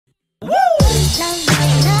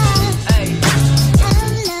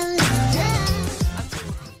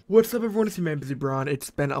What's up, everyone? It's your man Busy Braun. It's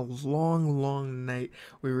been a long night.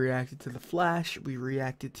 We reacted to The Flash, we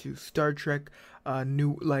reacted to Star Trek,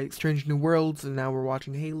 Strange New Worlds, and now we're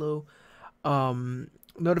watching Halo.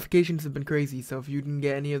 Notifications have been crazy, so if you didn't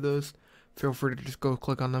get any of those, feel free to just go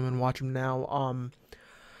click on them and watch them now.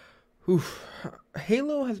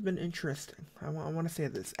 Halo has been interesting. I want to say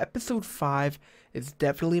this. Episode 5 is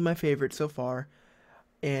definitely my favorite so far.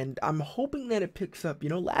 And I'm hoping that it picks up. You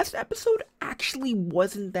know, last episode actually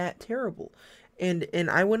wasn't that terrible. And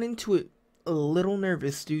I went into it a little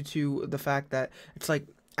nervous due to the fact that it's like,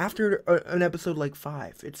 after an episode like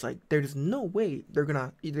 5, it's like, there's no way they're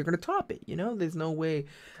gonna top it, you know? There's no way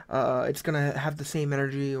it's gonna have the same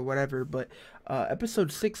energy or whatever. But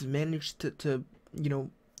episode 6 managed to you know,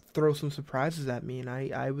 throw some surprises at me, and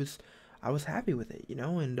I was happy with it, you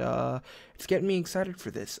know, and it's getting me excited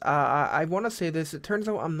for this. I want to say this. It turns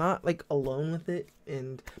out I'm not, like, alone with it,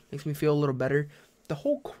 and makes me feel a little better. The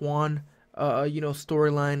whole Quan, you know,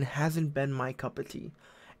 storyline hasn't been my cup of tea.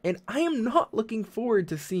 And I am not looking forward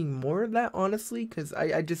to seeing more of that, honestly, because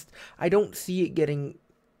I don't see it getting,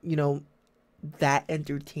 you know, that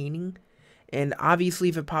entertaining. And obviously,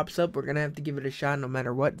 if it pops up, we're going to have to give it a shot no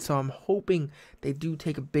matter what. So I'm hoping they do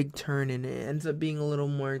take a big turn and it ends up being a little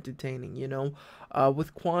more entertaining, you know.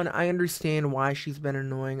 With Quan, I understand why she's been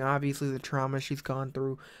annoying. Obviously, the trauma she's gone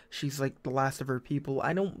through. She's like the last of her people.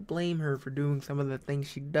 I don't blame her for doing some of the things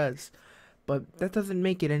she does. But that doesn't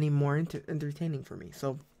make it any more entertaining for me.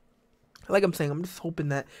 So, like I'm saying, I'm just hoping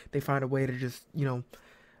that they find a way to just, you know,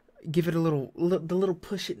 give it the little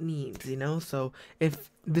push it needs, you know. So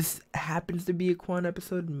if this happens to be a Quan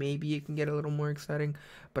episode, maybe it can get a little more exciting,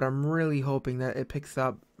 but I'm really hoping that it picks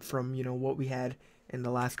up from, you know, what we had in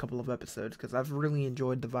the last couple of episodes, because I've really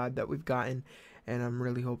enjoyed the vibe that we've gotten, and I'm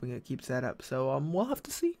really hoping it keeps that up. So we'll have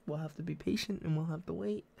to see. We'll have to be patient, and we'll have to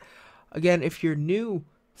wait. Again, if you're new,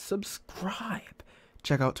 subscribe.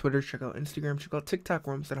 Check out Twitter, check out Instagram, check out TikTok.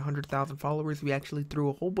 We're almost at 100,000 followers. We actually threw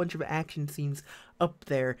a whole bunch of action scenes up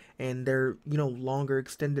there, and they're, you know, longer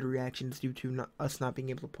extended reactions due to us not being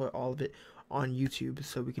able to put all of it on YouTube.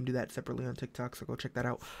 So we can do that separately on TikTok. So go check that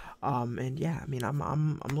out. And yeah, I mean,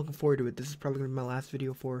 I'm looking forward to it. This is probably gonna be my last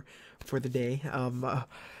video for the day.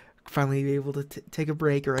 Finally be able to take a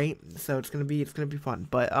break, right? So it's gonna be fun.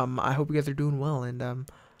 But I hope you guys are doing well, and I'm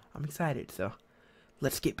excited. So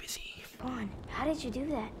let's get busy. Quan, how did you do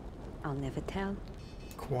that? I'll never tell.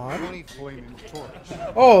 Quan?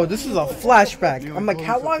 Oh, this is a flashback. I'm like,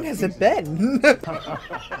 how long has it been?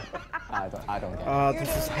 I don't get it. Oh,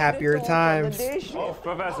 this is happier times. Oh,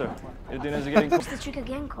 Professor, your dinners are getting cooked. What's the trick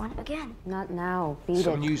again, Quan? Again? Not now. Beat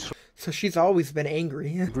it. So she's always been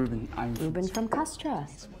angry. Ruben from Castra.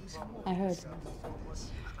 I heard.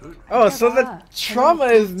 Oh, so the trauma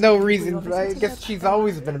is no reason. I guess she's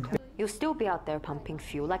always been a bitch. You'll still be out there pumping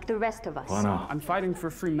fuel like the rest of us. Why not? I'm fighting for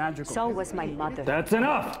free magical. So was my mother. That's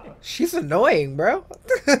enough! She's annoying, bro.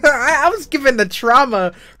 I was giving the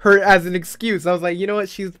trauma her as an excuse. I was like, you know what?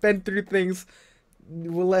 She's been through things.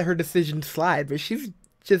 We'll let her decision slide. But she's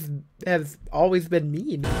just has always been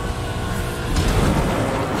mean.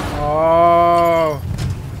 Oh.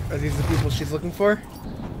 Are these the people she's looking for?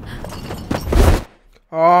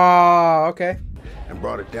 Oh, okay. And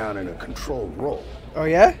brought it down in a controlled roll. Oh,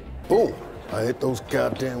 yeah? Boom. I hit those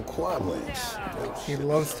goddamn quad lanes. He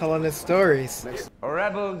loves telling his stories. A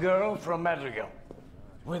rebel girl from Madrigal,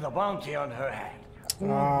 with a bounty on her head.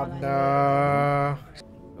 Oh, no.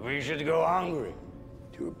 We should go hungry.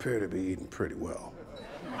 You appear to be eating pretty well.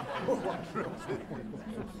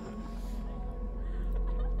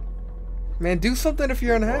 Man, do something if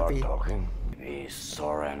you're unhappy. While talking, the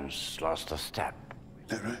Sorens lost a step.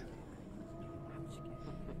 Is that right?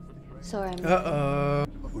 Soren. Uh-oh.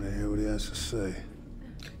 What the hell would he has to say?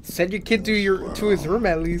 Send your kid to his room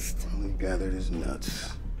at least. He gathered his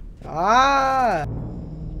nuts. Ah.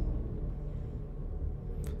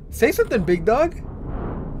 Say something, big dog.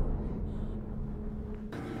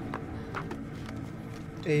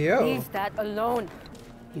 Hey, yo. Leave that alone.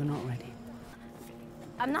 You're not ready.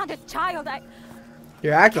 I'm not a child.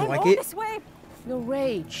 You're acting like it. This way. Your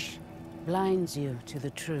rage blinds you to the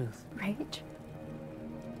truth. Rage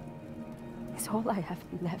is all I have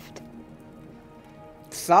left.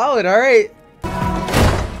 Solid, alright.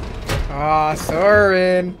 Ah,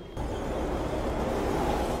 Soren.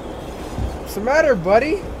 What's the matter,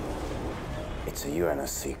 buddy? It's a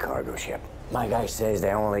UNSC cargo ship. My guy says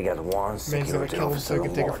they only got one Man's gonna security kill him so he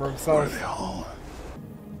officer can take it on for board. Where are himself. they all?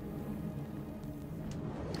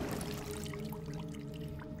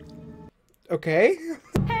 Okay.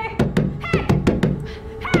 Hey! Hey!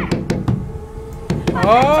 Hey!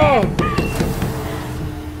 Oh!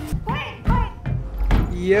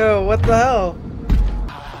 Yo, what the hell?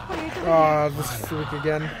 Oh, this is weak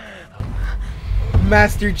again.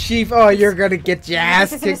 Master Chief, oh, you're gonna get your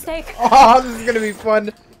ass kicked. Oh, this is gonna be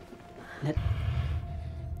fun.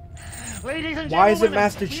 Why is it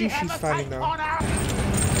Master Chief she's fighting though?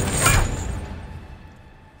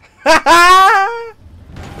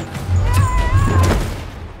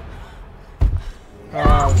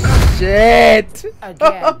 Oh shit!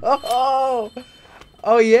 Again.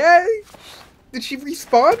 Oh yeah? Did she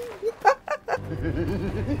respawn?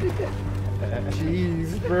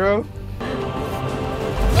 Jeez, bro.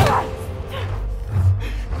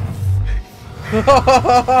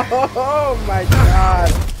 Oh my god.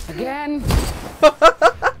 Again.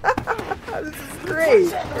 This is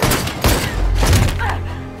great.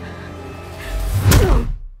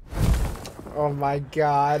 Oh my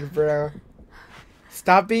god, bro.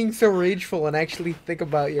 Stop being so rageful and actually think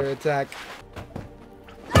about your attack.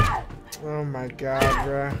 Oh my god,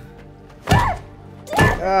 bro.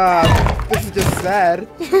 This is just sad.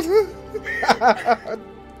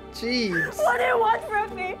 Jeez. What do you want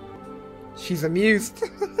from me? She's amused.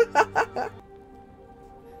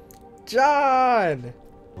 John!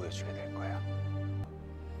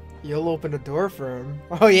 You'll open a door for him.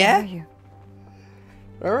 Oh yeah?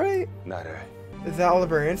 Alright. Is that all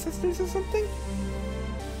of our ancestors or something?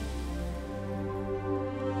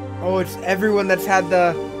 Oh, it's everyone that's had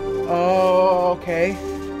the... Oh, okay.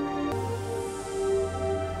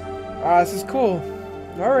 This is cool.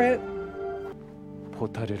 Alright. It's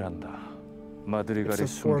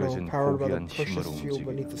a portal powered by the precious fuel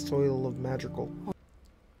beneath the soil of magical.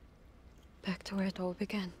 Back to where it all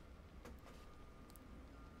began.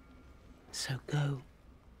 So go.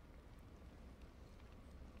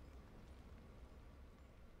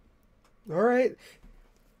 Alright.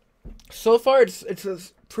 So far,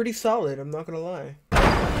 it's pretty solid, I'm not gonna lie.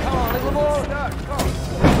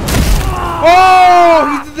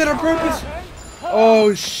 Oh! He did that on purpose!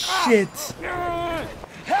 Oh, shit.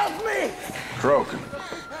 Help me! Croak.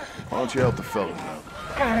 Why don't you help the fellas out?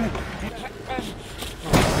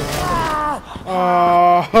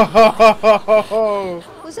 Oh!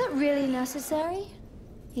 Was that really necessary?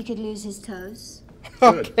 He could lose his toes.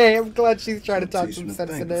 Okay, I'm glad she's trying to talk some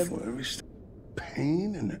sense in him. For every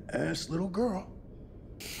pain in the ass little girl.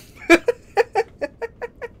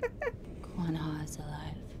 Cortana is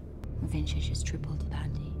alive. Vintage is triple to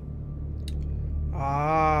Bandy.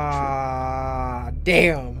 Ah,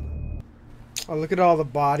 damn. Oh, look at all the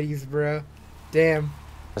bodies, bro. Damn.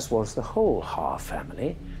 As was the whole Ha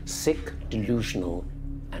family, sick, delusional,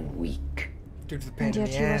 and weak. Dude's a pain And in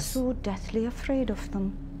yet the you are ass. so deathly afraid of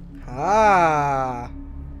them. Ah.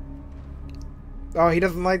 Oh, he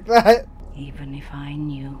doesn't like that. Even if I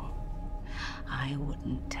knew, I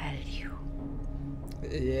wouldn't tell you.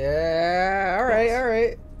 Yeah, alright,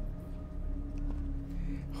 alright.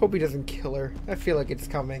 Hope he doesn't kill her. I feel like it's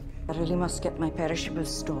coming. I really must get my perishables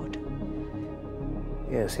stored.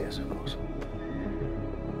 Yes, yes, of course.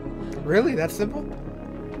 Really? That simple?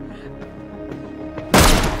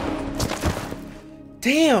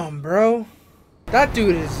 Damn, bro. That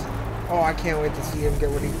dude is... Oh, I can't wait to see him get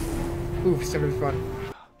what he... Ooh, it's gonna be fun.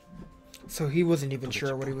 So he wasn't even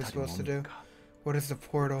sure what he was supposed to do. What is the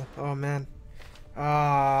portal? Oh, man.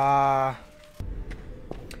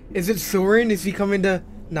 Is it Soren? Is he coming to...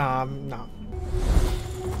 Nah, nah.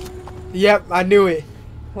 Yep, I knew it.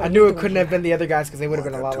 I knew it couldn't have been the other guys because they would have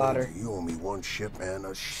been a lot louder. You owe me one ship and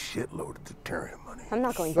a shitload of deuterium money. I'm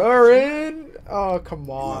not going Soren! Oh, come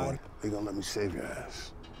on. They gonna let me save your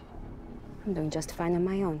ass. I'm doing just fine on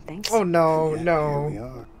my own, thanks. Oh, no, Yeah, no. here we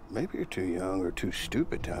are. Maybe you're too young or too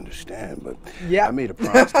stupid to understand, but Yeah. I made a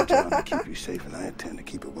promise to John to keep you safe, and I intend to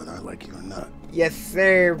keep it whether I like you or not. Yes,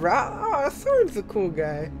 sir, bro. Oh, Soren's a cool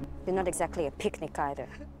guy. You're not exactly a picnic either.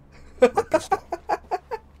 My pistol.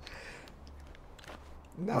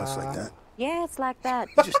 Nah. Oh, it's like that. Yeah, it's like that.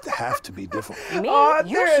 You just have to be different. Me? Oh,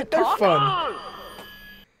 You they're should talk. fun.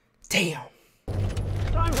 Damn.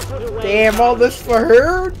 Damn, all this for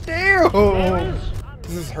her? Damn.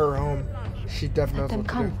 This is her home. She definitely knows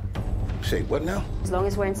what to do. Say what now? As long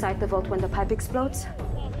as we're inside the vault when the pipe explodes,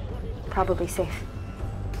 probably safe.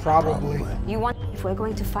 Probably. You want... If we're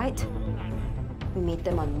going to fight, we meet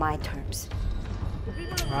them on my terms.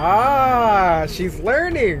 Ah, she's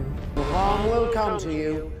learning. Harm will come to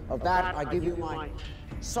you. Of that, I give you my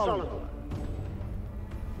solemn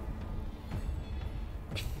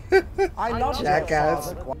word. I love your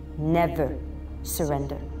Jackass. father. Never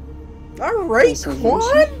surrender. All right,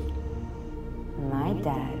 Quan. My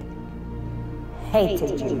dad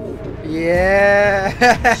hated you. Yeah.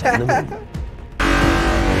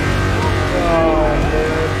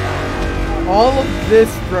 All of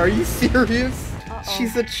this, bro. Are you serious?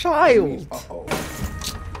 She's a child.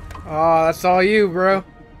 Oh, that's all you, bro.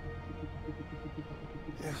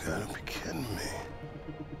 You gotta be kidding me.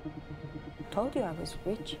 Told you I was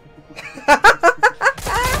rich.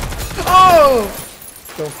 Oh!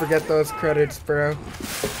 Don't forget those credits, bro.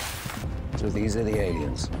 So these are the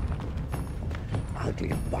aliens.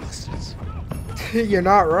 Ugly bastards. You're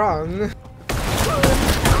not wrong.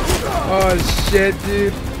 Oh shit,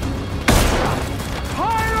 dude.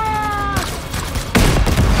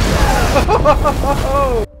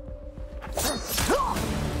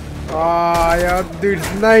 Oh, yeah, dude,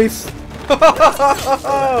 it's nice.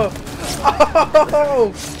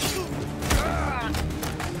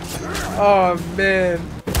 Oh man.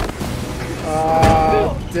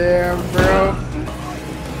 Oh damn, bro.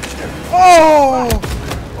 Oh,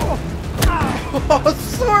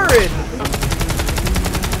 Soren.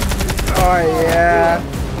 Oh yeah.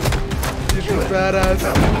 He's a badass.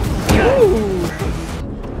 Ooh.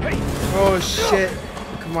 Oh shit.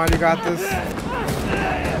 Come on, you got this.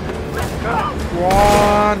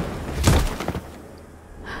 One.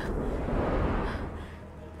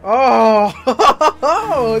 Oh,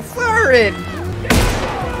 Soren.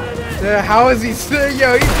 Yeah, how is he still?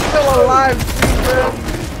 Yo, he's still alive, too, bro.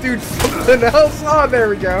 Dude, something else. Oh, there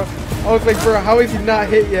we go. I was like, bro, how is he not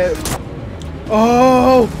hit yet?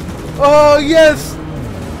 Oh, oh yes.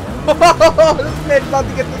 Oh, this man's about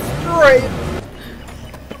to get destroyed.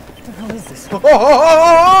 What the hell is this?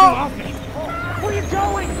 Oh. Where are you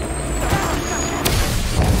going?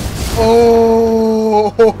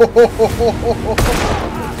 Oh.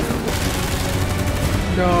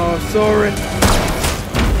 No, Soren.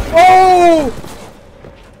 Oh!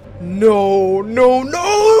 No, no,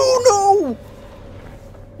 no, no!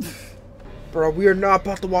 Bro, we are not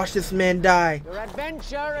about to watch this man die. Your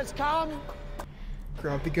adventure has come.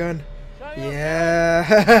 Grab the gun.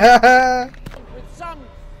 Yeah. With some.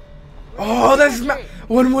 Oh, that's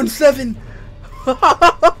 117.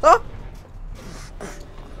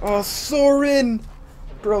 Oh, Soren.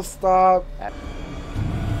 Bro, stop.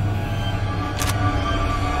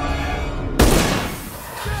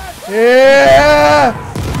 Yeah!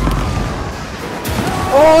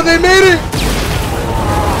 Oh, they made it!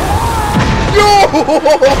 Yo!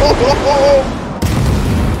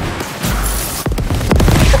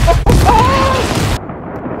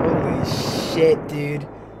 Holy shit, dude.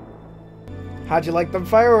 How'd you like them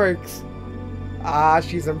fireworks? Ah,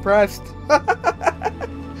 she's impressed.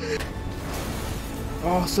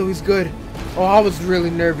 Oh, so he's good. Oh, I was really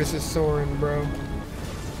nervous as Soren, bro.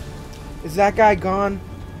 Is that guy gone?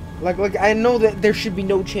 Like, I know that there should be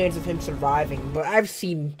no chance of him surviving, but I've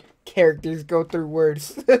seen characters go through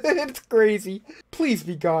worse. It's crazy. Please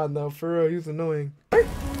be gone, though, for real. He was annoying.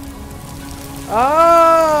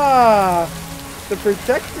 Ah! The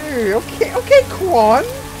Protector. Okay, okay, Quan.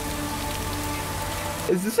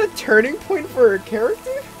 Is this a turning point for a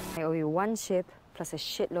character? I owe you 1 ship plus a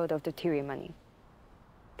shitload of deuterium money.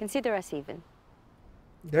 Consider us even.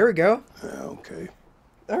 There we go. Yeah, okay.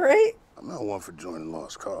 Alright. I'm not one for joining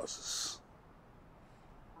lost causes.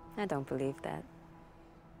 I don't believe that.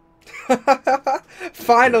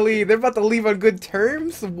 Finally, they're about to leave on good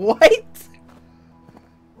terms? What?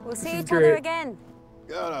 We'll see each great. other again.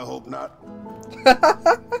 God, I hope not.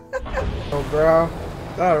 Oh, bro.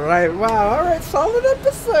 Alright, wow. Alright, solid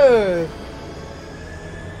episode.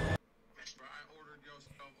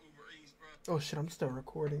 Oh shit, I'm still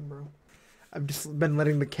recording, bro. I've just been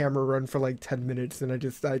letting the camera run for like 10 minutes and I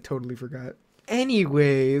totally forgot.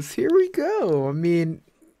 Anyways, here we go. I mean,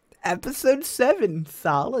 episode 7,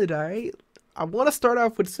 solid, alright? I want to start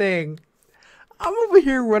off with saying, I'm over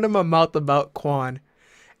here running my mouth about Quan.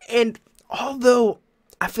 And although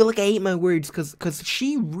I feel like I ate my words because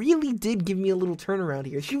she really did give me a little turnaround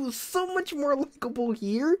here. She was so much more likable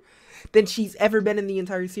here than she's ever been in the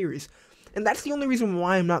entire series. And that's the only reason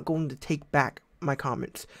why I'm not going to take back my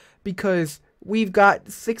comments. Because we've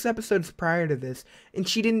got 6 episodes prior to this, and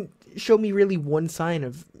she didn't show me really one sign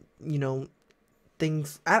of, you know,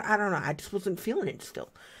 things. I don't know, I just wasn't feeling it still.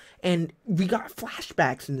 And we got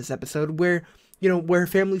flashbacks in this episode where, you know, where her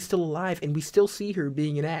family's still alive, and we still see her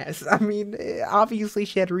being an ass. I mean, obviously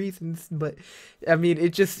she had reasons, but, I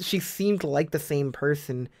mean, she seemed like the same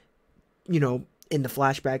person, you know, in the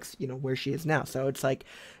flashbacks, you know, where she is now. So it's like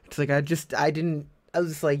I was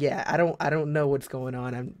just like, yeah, I don't know what's going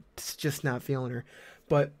on. I'm just not feeling her.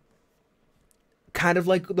 But kind of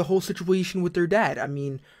like the whole situation with her dad. I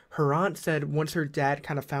mean, her aunt said once her dad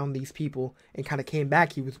kind of found these people and kind of came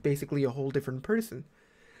back, he was basically a whole different person.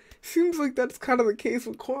 seems like that's kind of the case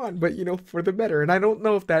with Quan, but for the better. And I don't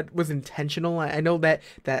know if that was intentional. I know that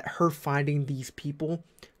her finding these people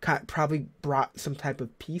probably brought some type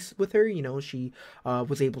of peace with her. She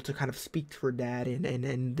was able to kind of speak to her dad,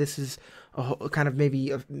 and this is kind of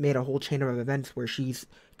maybe made a whole chain of events where she's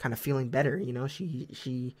kind of feeling better.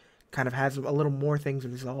 She kind of has a little more things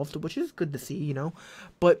resolved, which is good to see,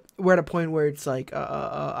 but we're at a point where it's like,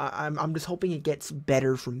 I'm just hoping it gets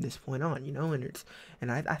better from this point on,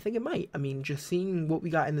 and I think it might. I mean, just seeing what we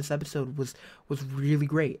got in this episode was really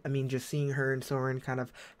great. I mean, just seeing her and Soren kind of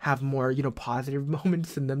have more, positive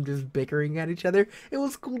moments and them just bickering at each other, it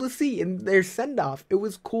was cool to see. And their send-off, it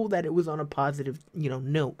was cool that it was on a positive,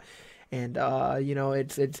 note. And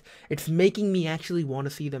it's making me actually want to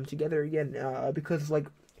see them together again, because like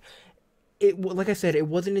I said, it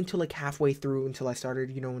wasn't until like halfway through until I started,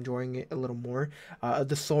 enjoying it a little more.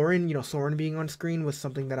 The Soren being on screen was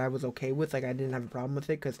something that I was okay with. Like, I didn't have a problem with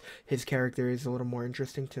it because his character is a little more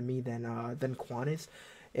interesting to me than Quan is.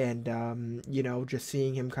 And, just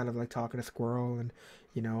seeing him kind of like talking to Squirrel and,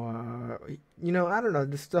 I don't know,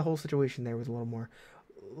 just the whole situation there was a little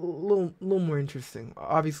more interesting.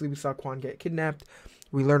 Obviously, we saw Quan get kidnapped.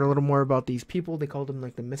 We learn a little more about these people. They called them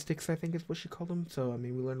like the Mystics, I think is what she called them. So I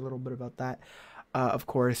mean, we learned a little bit about that. Of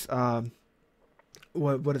course,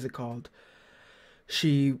 what is it called?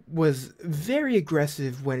 She was very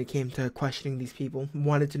aggressive when it came to questioning these people.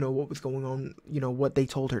 Wanted to know what was going on, what they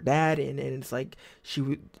told her dad, and it's like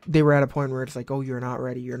they were at a point where it's like, oh, you're not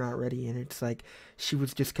ready, and it's like she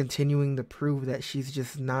was just continuing to prove that she's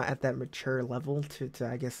just not at that mature level to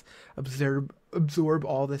I guess absorb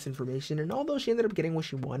all this information. And although she ended up getting what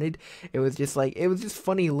she wanted, it was just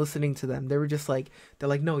funny listening to them. They're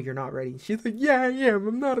like, no, you're not ready. She's like, yeah, I am.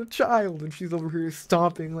 I'm not a child. And she's over here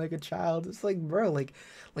stomping like a child. It's like, bro, like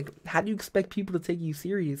how do you expect people to take you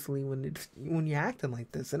seriously when you're acting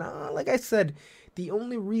like this? And like I said, the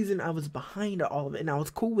only reason I was behind all of it and I was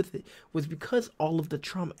cool with it was because all of the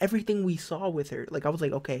trauma, everything we saw with her. Like, I was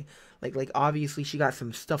like, okay, like obviously she got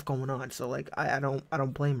some stuff going on, so like I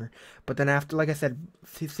don't blame her. But then after, like I said,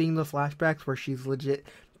 seeing the flashbacks where she's legit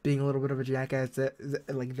being a little bit of a jackass, I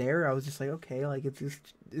was just like, okay, like is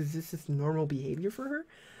this just normal behavior for her?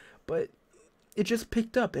 But it just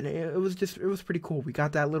picked up, and it was pretty cool. We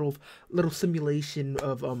got that little simulation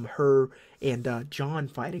of her and John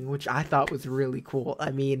fighting, which I thought was really cool.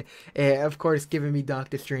 I mean, of course, giving me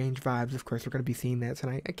Doctor Strange vibes. Of course, we're gonna be seeing that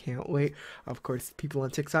tonight. I can't wait. Of course, people on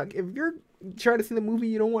TikTok, if you're trying to see the movie,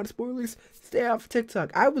 you don't want spoilers, stay off TikTok.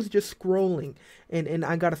 I was just scrolling, and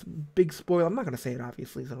I got a big spoiler. I'm not gonna say it,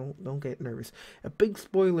 obviously, so don't get nervous. A big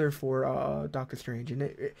spoiler for Doctor Strange, and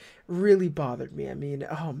it really bothered me. I mean,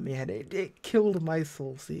 oh man, it killed my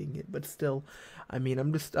soul seeing it. But still, I mean,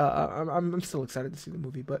 I'm just I'm still excited to see the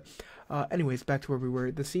movie. But anyways, back to where we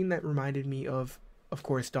were. The scene that reminded me of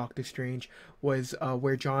course, Doctor Strange was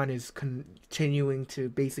where John is continuing to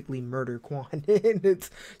basically murder Quan, and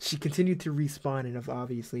she continued to respawn, and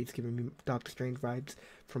obviously it's giving me Doctor Strange vibes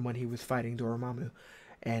from when he was fighting Dormammu,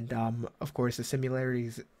 and of course the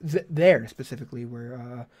similarities there specifically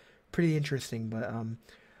were pretty interesting, but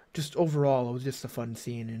just overall it was just a fun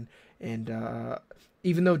scene, and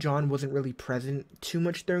even though John wasn't really present too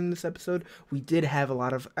much during this episode, we did have a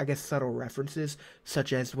lot of, I guess, subtle references,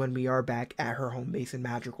 such as when we are back at her home base in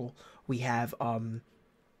Madrigal, we have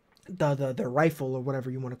the rifle, or whatever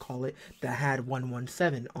you want to call it, that had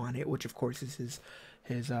 117 on it, which of course is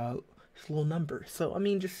his little number. So I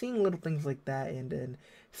mean, just seeing little things like that, and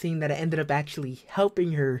seeing that it ended up actually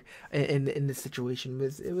helping her in this situation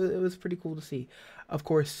was pretty cool to see. Of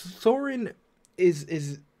course, Soren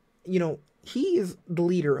is he is the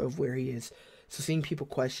leader of where he is, so seeing people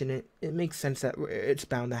question it makes sense that it's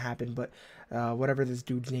bound to happen. But whatever this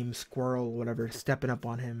dude's name, Squirrel or whatever, stepping up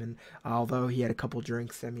on him, and although he had a couple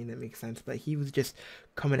drinks, I mean, it makes sense, but he was just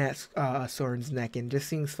coming at Soren's neck, and just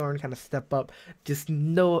seeing Soren kind of step up, just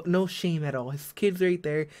no shame at all. His kid's right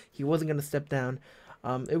there, he wasn't going to step down.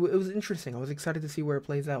 It was interesting. I was excited to see where it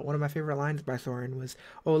plays out. One of my favorite lines by Soren was,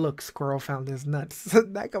 "Oh look, Squirrel found his nuts."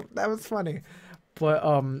 that was funny. But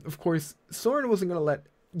of course, Soren wasn't gonna let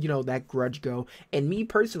that grudge go. And me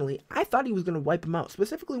personally, I thought he was gonna wipe him out.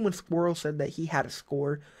 Specifically when Squirrel said that he had a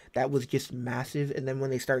score that was just massive. And then when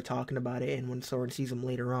they start talking about it, and when Soren sees him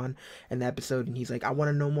later on in the episode, and he's like, "I want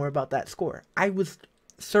to know more about that score." I was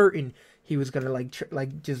certain he was gonna like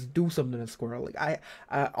just do something to Squirrel. Like I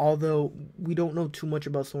although we don't know too much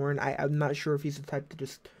about Soren, I'm not sure if he's the type to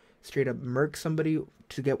just straight up murk somebody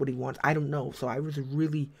to get what he wants. I don't know. So I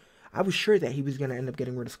was sure that he was going to end up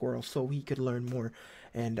getting rid of Squirrel so he could learn more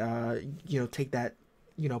and, take that,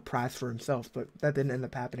 prize for himself. But that didn't end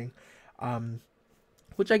up happening.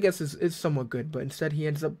 which I guess is somewhat good, but instead he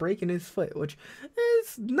ends up breaking his foot, which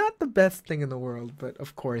is not the best thing in the world, but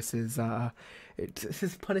of course it's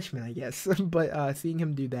his punishment, I guess. But seeing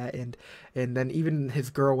him do that, and then even his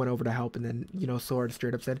girl went over to help, and then, you know, Sword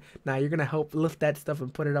straight up said, "Nah, you're gonna help lift that stuff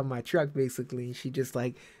and put it on my truck," basically. And she just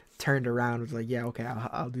like turned around and was like, "Yeah, okay,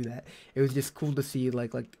 I'll do that." It was just cool to see,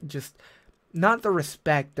 like just not the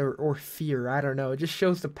respect or fear, I don't know. It just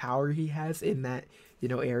shows the power he has in that, you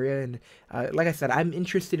know, area. And like I said, I'm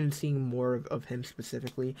interested in seeing more of him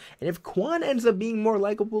specifically. And if Quan ends up being more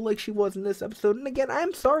likable like she was in this episode, and again,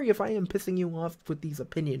 I'm sorry if I am pissing you off with these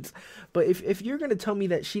opinions, but if you're gonna tell me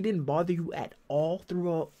that she didn't bother you at all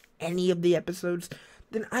throughout any of the episodes,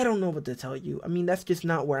 then I don't know what to tell you. I mean, that's just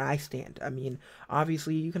not where I stand. I mean,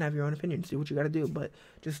 obviously you can have your own opinions, do what you gotta do, but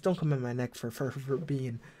just don't come in my neck for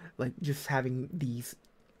being like just having these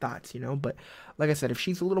thoughts, you know. But like I said, if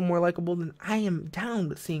she's a little more likable, then I am down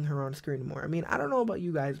with seeing her on screen more. I mean, I don't know about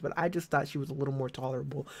you guys, but I just thought she was a little more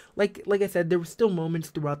tolerable. Like I said, there were still moments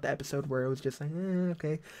throughout the episode where it was just like,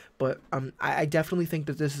 okay. But I definitely think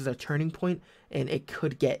that this is a turning point, and it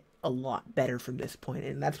could get a lot better from this point,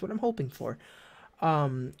 and that's what I'm hoping for.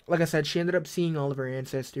 Like I said, she ended up seeing all of her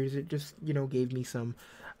ancestors. It just, you know, gave me some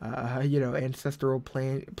you know, ancestral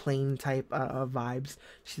plane type vibes.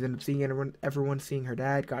 She ended up seeing everyone seeing her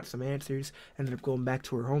dad, got some answers, ended up going back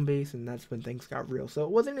to her home base, and that's when things got real. So it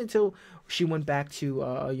wasn't until she went back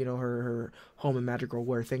to you know, her home in Magical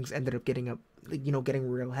where things ended up getting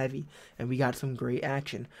real heavy, and we got some great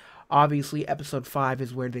action. Obviously, episode 5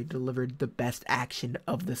 is where they delivered the best action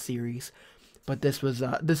of the series. But this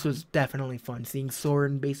was definitely fun, seeing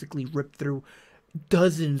Soren basically rip through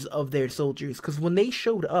dozens of their soldiers. Because when they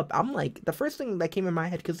showed up, I'm like, the first thing that came in my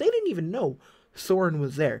head, because they didn't even know Soren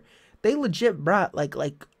was there. They legit brought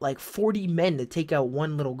like 40 men to take out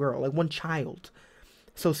one little girl, like one child.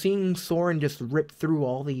 So seeing Soren just rip through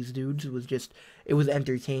all these dudes was just, it was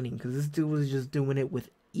entertaining, because this dude was just doing it with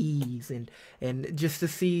ease, and just to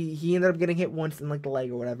see, he ended up getting hit once in like the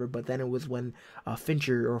leg or whatever, but then it was when Finch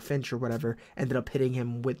or whatever ended up hitting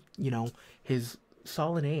him with, you know, his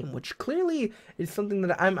solid aim, which clearly is something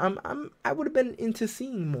that I would have been into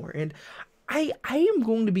seeing more. And I am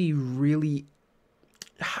going to be really,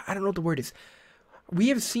 I don't know what the word is. We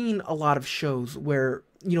have seen a lot of shows where,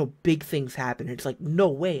 you know, big things happen. It's like, no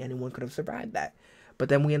way anyone could have survived that. But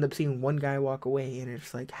then we end up seeing one guy walk away, and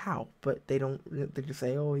it's like, how? But they just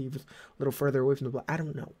say, oh, he was a little further away from the block. I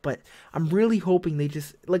don't know. But I'm really hoping they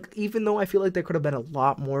just, like, even though I feel like there could have been a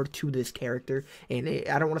lot more to this character, and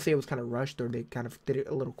I don't want to say it was kind of rushed or they kind of did it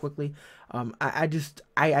a little quickly. I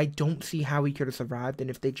don't see how he could have survived, and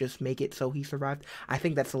if they just make it so he survived, I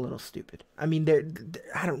think that's a little stupid. I mean,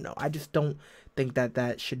 I don't know. I just don't think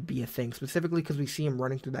that should be a thing, specifically because we see him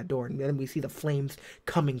running through that door, and then we see the flames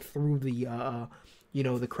coming through the you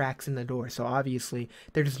know, the cracks in the door. So obviously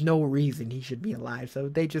there's no reason he should be alive. So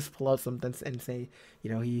they just pull out something and say, you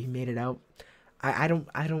know, he made it out. I don't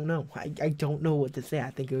know. I don't know what to say. I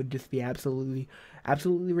think it would just be absolutely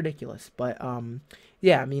ridiculous. But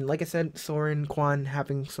yeah, I mean, like I said, Soren, Quan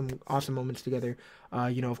having some awesome moments together.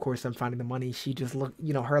 You know, of course, them finding the money. She just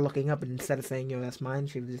her looking up, and instead of saying, you know, that's mine,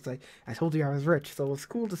 she was just like, I told you I was rich. So it was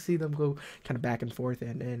cool to see them go kind of back and forth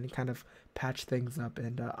and kind of patch things up.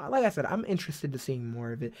 And like I said, I'm interested to seeing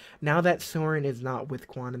more of it now that Soren is not with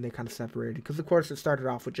Quan and they kind of separated. Because of course it started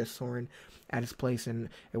off with just Soren at his place, and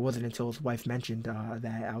it wasn't until his wife mentioned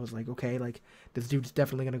that I was like, okay, like this dude's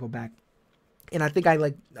definitely gonna go back. And I think I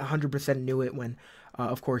like 100% knew it when,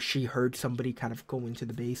 of course, she heard somebody kind of go into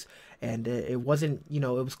the base, and it wasn't, you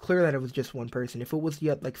know, it was clear that it was just one person. If it was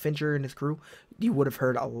yet like Fincher and his crew, you would have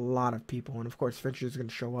heard a lot of people, and of course, Fincher is going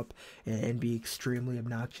to show up and be extremely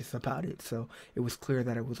obnoxious about it. So it was clear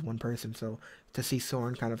that it was one person. So to see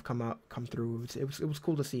Soren kind of come through, it was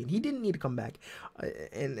cool to see, and he didn't need to come back,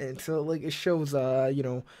 and so like it shows, you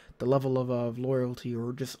know, the level of loyalty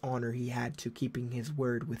or just honor he had to keeping his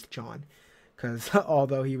word with John. Because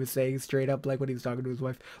although he was saying straight up, like when he was talking to his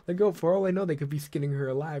wife, like, oh, for all I know, they could be skinning her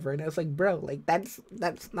alive right now. It's like, bro, like that's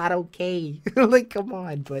not okay. Like, come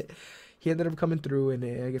on. But he ended up coming through, and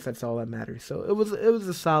I guess that's all that matters. So it was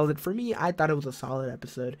a solid, for me, I thought it was a solid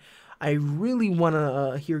episode. I really want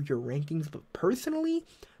to hear your rankings, but personally,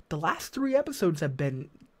 the last 3 episodes have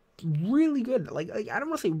been really good. Like I don't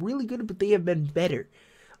want to say really good, but they have been better.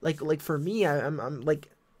 Like for me, I'm like,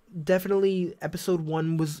 definitely episode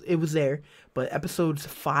 1 was there, but episodes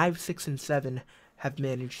 5, 6, and 7 have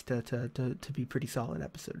managed to be pretty solid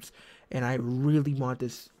episodes, and I really want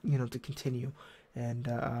this, you know, to continue. And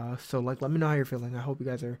so like, let me know how you're feeling. I hope you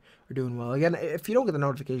guys are doing well. Again, if you don't get the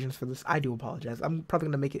notifications for this, I do apologize. I'm probably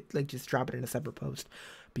gonna make it like just drop it in a separate post,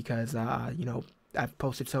 because you know, I've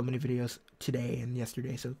posted so many videos today and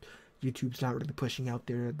yesterday, so YouTube's not really pushing out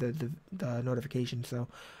the notification. So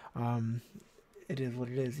it is what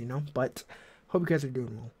it is, you know. But hope you guys are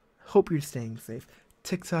doing well. Hope you're staying safe.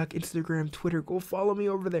 TikTok, Instagram, Twitter, go follow me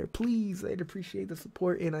over there, please. I'd appreciate the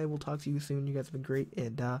support, and I will talk to you soon. You guys have been great,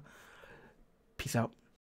 and peace out.